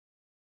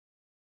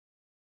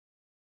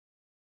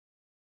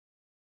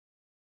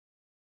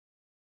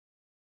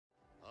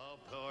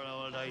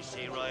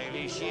Dicey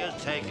Reilly, she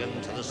is taken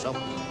to the sup.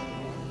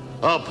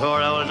 Oh,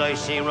 poor old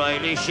Dicey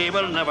Reilly, she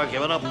will never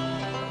give it up.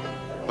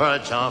 For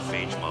it's off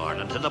each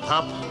morning to the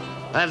pop,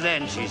 and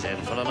then she's in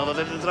for another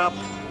little drop.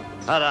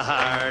 At the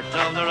heart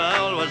of the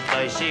roll was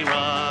Dicey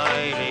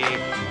Reilly.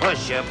 Was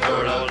she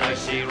poor old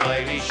Dicey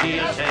Reilly, she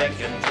is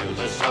taken to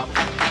the sup.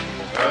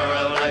 Poor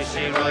old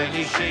Dicey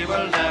Reilly, she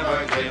will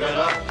never give it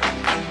up.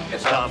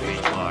 It's off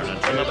each morning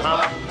to the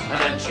pop, and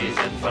then she's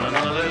in for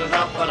another little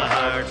drop. At the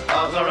heart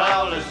of the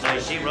roll is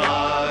Dicey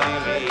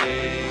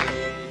Reilly.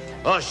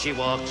 Oh, she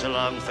walks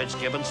along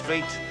Fitzgibbon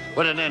Street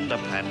with an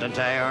independent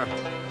air,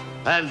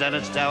 and then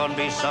it's down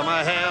by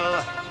Summer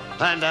Hill,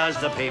 and as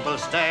the people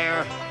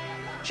stare,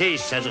 she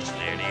says it's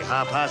nearly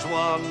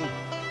 1:30,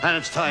 and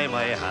it's time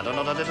I had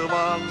another little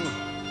one.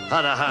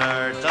 At the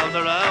heart of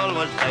the roll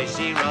was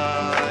Dicey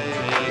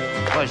Reilly.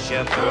 Was she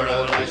poor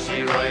old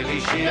Dicey Reilly,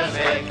 she is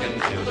taken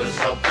to the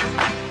sup.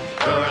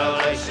 Poor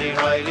old Dicey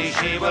Reilly,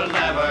 she will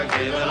never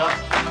give it up.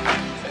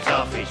 It's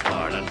off each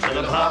morning to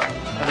the pop,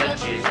 and then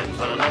she's in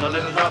for another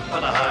little drop.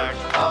 At the heart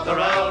of the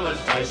roll was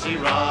Dicey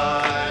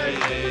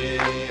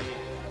Reilly.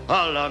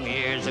 Oh, long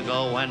years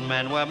ago when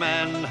men were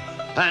men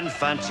and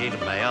fancied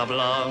Mayo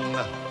Long,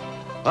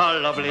 or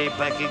lovely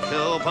Becky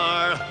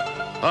Cooper,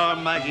 or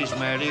Maggie's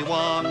Mary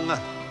Wong,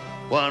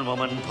 one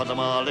woman put them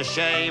all to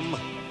shame.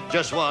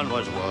 Just one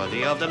was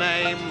worthy of the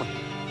name,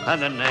 and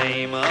the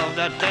name of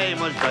that dame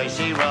was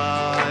Dicey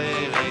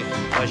Reilly.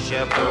 Was she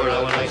poor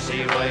old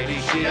Dicey Reilly,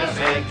 she is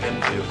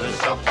taken to the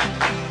sup.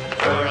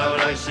 Poor old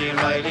Dicey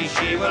Reilly,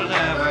 she will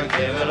never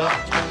give it up.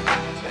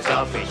 It's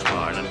off each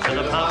morning to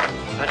the pop,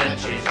 and then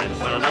she's in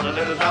for another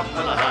little drop.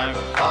 And the heart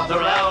of the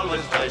roll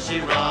was Dicey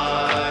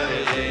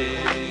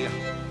Reilly.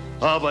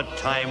 Oh, but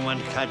time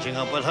went catching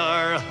up with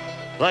her,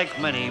 like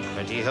many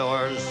pretty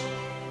whores,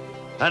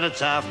 and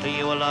it's after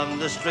you along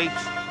the street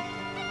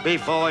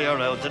before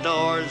you're out the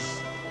doors.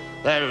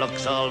 Their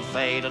looks all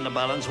fade and the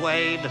balance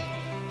weighed,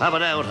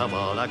 but out of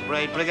all that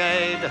great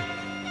brigade,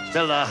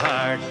 still the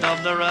heart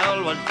of the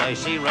roll was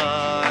Dicey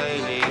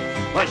Reilly.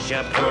 Was she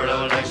poor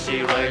old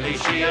Dicey Reilly,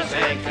 she is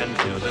taken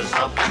to the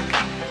sup.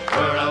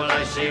 Poor old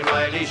Dicey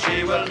Reilly,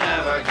 she will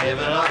never give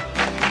it up.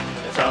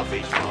 It's off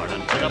each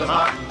morning to the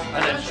pop,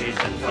 and then she's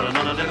in for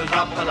another little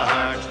drop. And the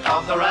heart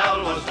of the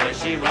roll was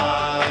Dicey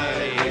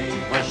Reilly.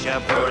 Was she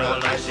poor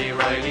old Dicey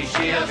Reilly,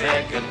 she is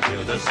taken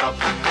to the sup.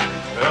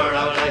 Poor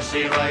old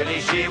Dicey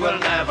Reilly, she will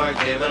never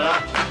give it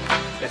up.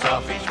 It's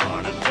off each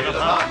morning to the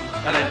pop,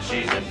 and then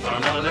she's in for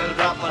another little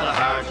drop. And the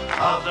heart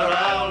of the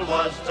roll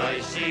was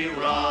Dicey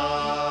Reilly.